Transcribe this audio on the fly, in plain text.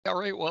All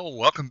right, well,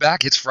 welcome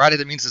back. It's Friday.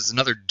 That means it's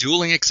another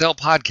Dueling Excel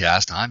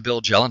podcast. I'm Bill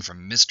Jelen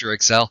from Mr.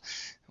 Excel.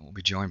 We'll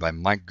be joined by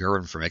Mike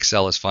Gerwin from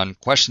excelisfun.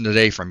 Question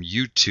today from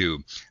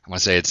YouTube. I want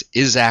to say it's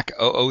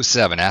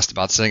Isaac007 asked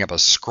about setting up a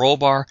scroll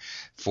bar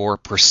for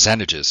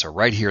percentages. So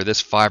right here,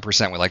 this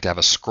 5%, we like to have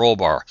a scroll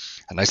bar,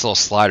 a nice little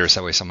slider,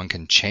 so that way someone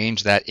can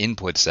change that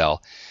input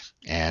cell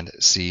and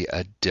see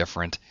a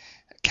different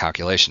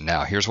calculation.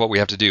 Now, here's what we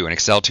have to do. In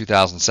Excel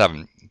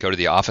 2007, go to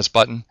the Office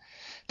button.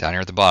 Down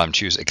here at the bottom,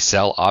 choose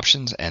Excel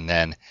Options and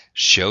then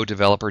Show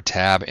Developer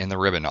tab in the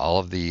ribbon. All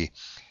of the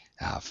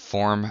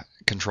form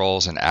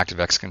controls and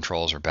ActiveX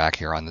controls are back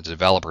here on the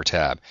Developer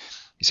tab.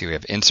 You see we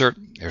have Insert.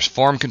 There's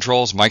Form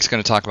Controls. Mike's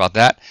going to talk about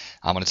that.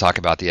 I'm going to talk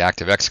about the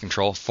ActiveX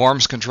Control.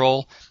 Forms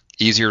Control,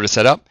 easier to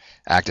set up.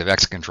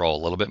 ActiveX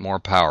Control, a little bit more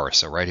power.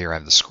 So right here I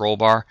have the scroll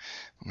bar.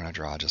 I'm going to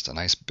draw just a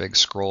nice big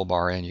scroll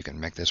bar in. You can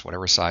make this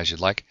whatever size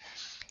you'd like.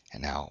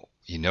 And now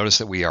you notice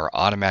that we are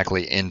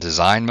automatically in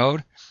design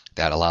mode.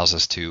 That allows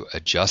us to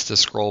adjust the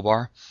scroll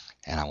bar,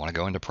 and I want to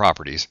go into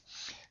properties.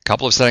 A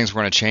couple of settings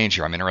we're going to change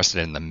here. I'm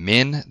interested in the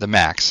min, the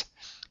max,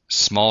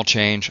 small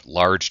change,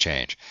 large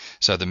change.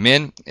 So the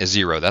min is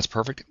 0. That's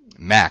perfect.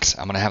 Max,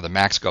 I'm going to have the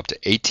max go up to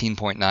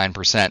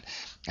 18.9%,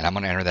 and I'm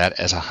going to enter that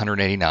as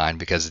 189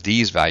 because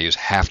these values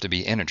have to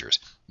be integers.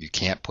 You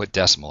can't put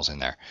decimals in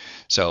there.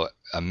 So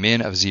a min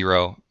of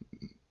 0,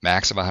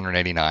 max of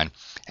 189,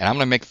 and I'm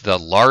going to make the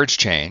large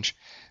change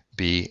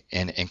be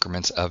in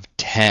increments of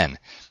 10.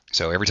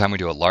 So every time we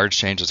do a large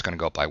change, it's going to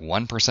go up by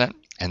 1%,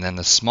 and then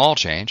the small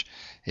change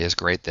is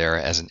right there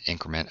as an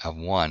increment of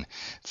 1.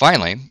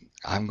 Finally,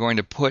 I'm going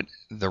to put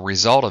the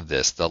result of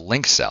this, the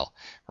link cell,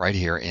 right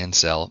here in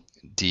cell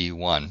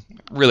D1.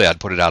 Really, I'd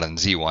put it out in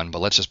Z1, but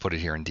let's just put it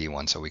here in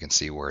D1 so we can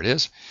see where it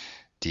is.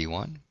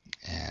 D1,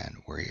 and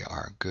we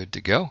are good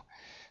to go.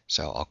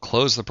 So I'll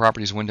close the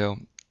properties window,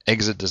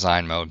 exit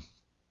design mode,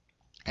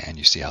 and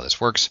you see how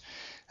this works.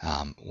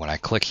 When I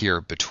click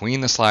here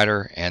between the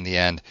slider and the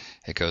end,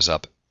 it goes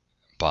up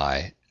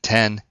by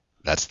 10.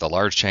 That's the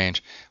large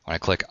change. When I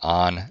click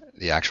on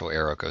the actual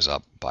arrow, it goes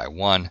up by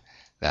 1.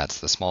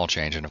 That's the small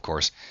change. And of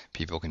course,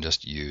 people can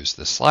just use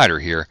the slider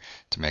here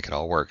to make it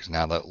all work.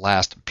 Now, the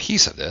last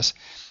piece of this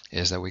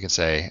is that we can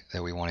say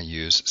that we want to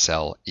use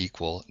cell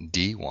equal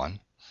D1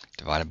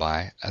 divided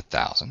by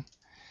 1,000.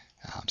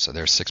 So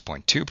there's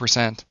 6.2%,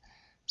 6.3%,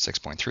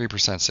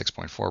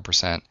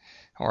 6.4%.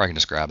 Or I can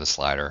just grab the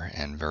slider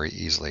and very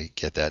easily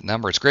get that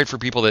number. It's great for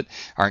people that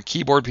aren't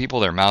keyboard people,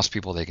 they're mouse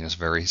people. They can just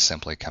very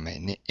simply come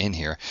in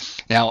here.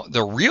 Now,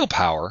 the real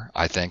power,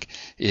 I think,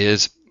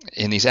 is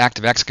in these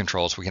ActiveX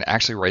controls, we can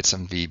actually write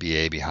some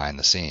VBA behind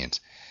the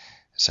scenes.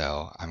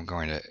 So I'm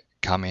going to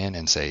come in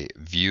and say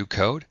View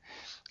Code.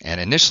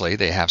 And initially,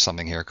 they have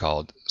something here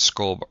called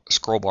scroll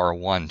bar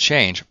 1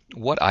 change.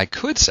 What I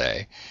could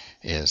say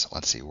is,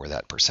 let's see where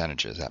that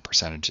percentage is. That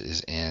percentage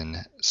is in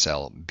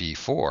cell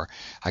B4.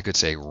 I could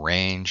say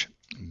range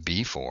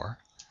B4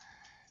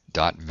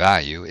 dot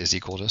value is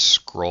equal to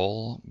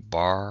scroll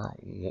bar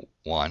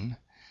 1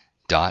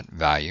 dot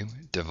value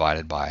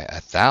divided by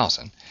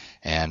 1,000.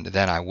 And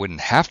then I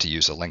wouldn't have to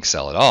use a link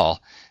cell at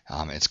all.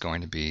 It's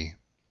going to be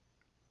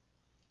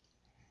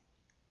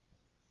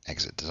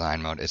exit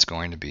design mode. It's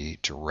going to be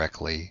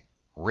directly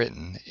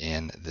written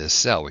in this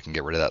cell. We can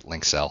get rid of that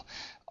link cell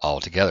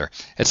altogether.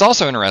 It's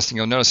also interesting,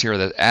 you'll notice here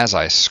that as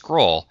I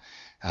scroll,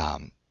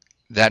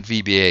 that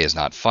VBA is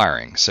not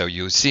firing. So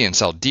you see in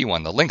cell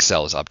D1, the link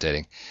cell is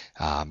updating,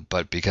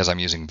 but because I'm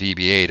using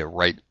VBA to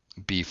write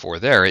B4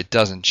 there, it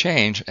doesn't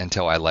change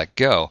until I let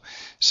go.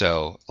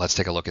 So let's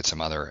take a look at some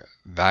other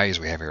values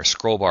we have here.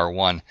 Scroll bar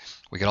 1,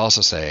 we could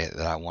also say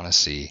that I want to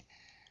see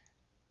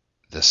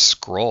the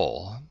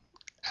scroll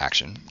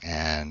action,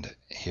 and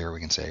here we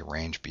can say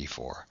range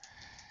B4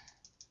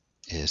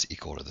 is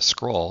equal to the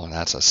scroll, and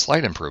that's a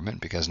slight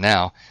improvement because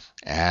now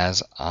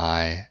as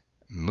I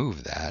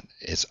move that,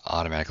 it's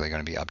automatically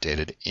going to be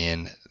updated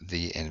in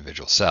the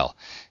individual cell.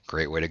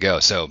 Great way to go.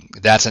 So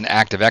that's an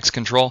ActiveX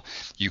control.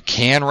 You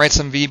can write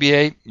some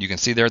VBA. You can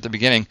see there at the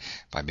beginning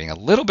by being a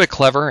little bit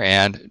clever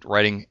and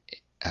writing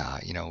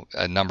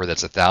a number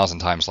that's 1,000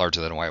 times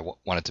larger than what I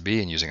want it to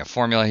be and using a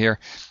formula here.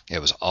 It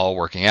was all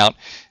working out.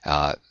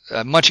 A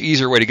much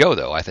easier way to go,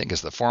 though, I think,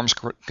 is the forms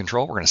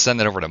control. We're going to send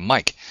that over to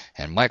Mike,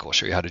 and Mike will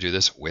show you how to do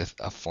this with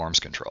a forms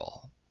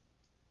control.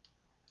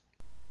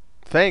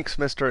 Thanks,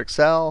 Mr.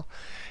 Excel.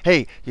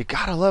 Hey, you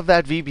gotta love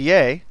that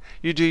VBA.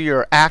 You do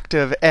your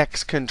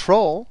ActiveX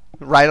Control,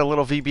 write a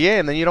little VBA,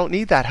 and then you don't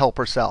need that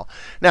helper cell.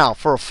 Now,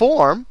 for a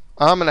form,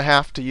 I'm going to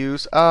have to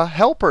use a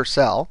helper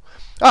cell.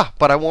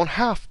 But I won't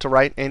have to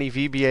write any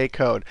VBA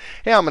code.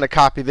 Hey, I'm going to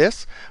copy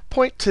this,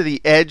 point to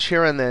the edge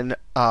here, and then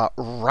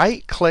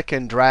right-click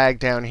and drag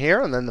down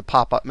here, and then the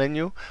pop-up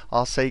menu,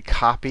 I'll say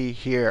copy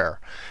here.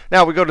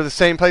 Now we go to the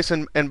same place,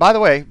 and by the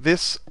way,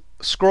 this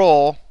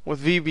scroll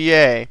with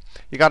VBA,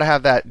 you got to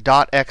have that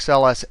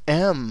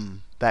 .xlsm,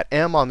 that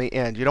M on the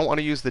end. You don't want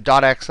to use the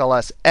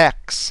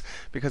 .xlsx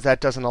because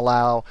that doesn't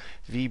allow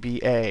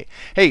VBA.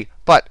 Hey,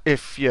 but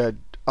if you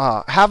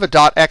have a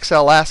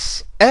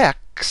 .xlsx,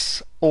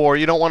 or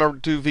you don't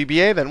want to do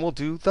VBA, then we'll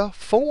do the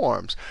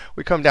forms.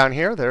 We come down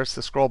here. There's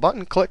the scroll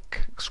button.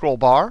 Click scroll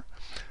bar.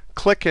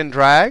 Click and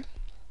drag.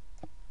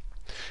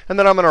 And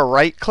then I'm going to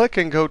right-click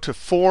and go to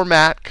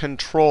Format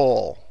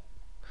Control.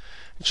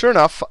 And sure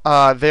enough,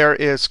 there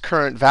is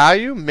current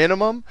value,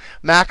 minimum,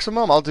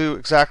 maximum. I'll do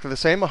exactly the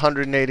same,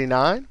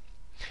 189.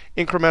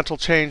 Incremental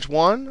change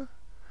 1.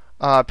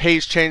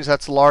 Page change,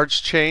 that's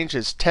large change,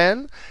 is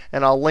 10.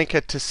 And I'll link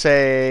it to,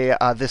 say,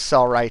 this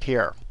cell right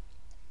here.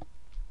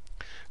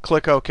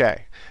 Click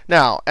OK.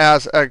 Now,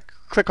 as I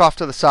click off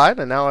to the side,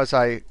 and now as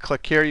I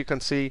click here, you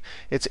can see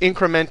it's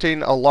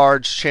incrementing a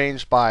large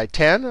change by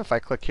 10. If I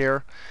click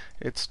here,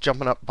 it's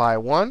jumping up by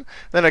 1.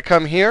 Then I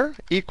come here,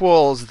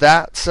 equals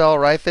that cell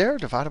right there,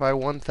 divided by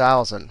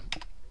 1,000.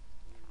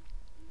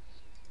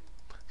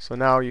 So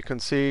now you can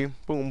see,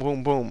 boom,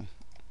 boom, boom.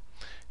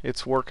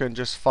 It's working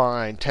just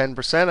fine,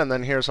 10%, and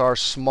then here's our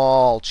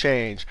small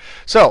change.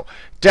 So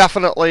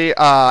definitely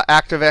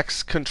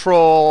ActiveX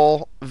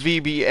Control,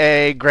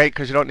 VBA, great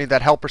because you don't need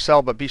that helper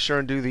cell, but be sure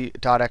and do the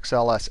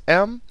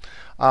 .xlsm.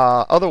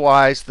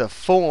 Otherwise, the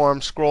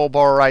form scroll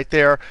bar right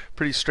there,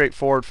 pretty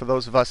straightforward for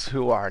those of us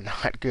who are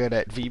not good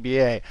at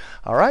VBA.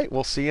 All right,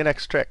 we'll see you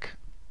next trick.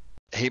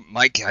 Hey,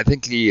 Mike, I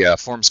think the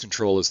forms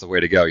control is the way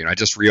to go. I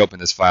just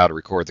reopened this file to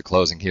record the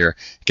closing here,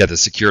 get the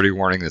security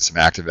warning that some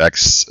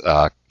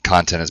ActiveX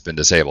content has been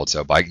disabled.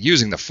 So by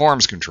using the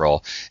forms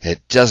control,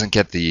 it doesn't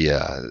get the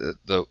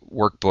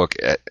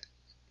workbook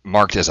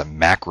marked as a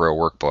macro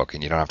workbook,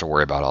 and you don't have to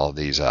worry about all of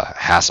these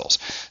hassles.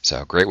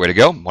 So great way to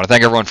go. I want to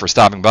thank everyone for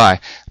stopping by. On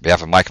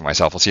behalf of Mike and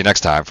myself, we'll see you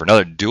next time for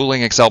another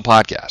Dueling Excel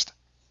podcast.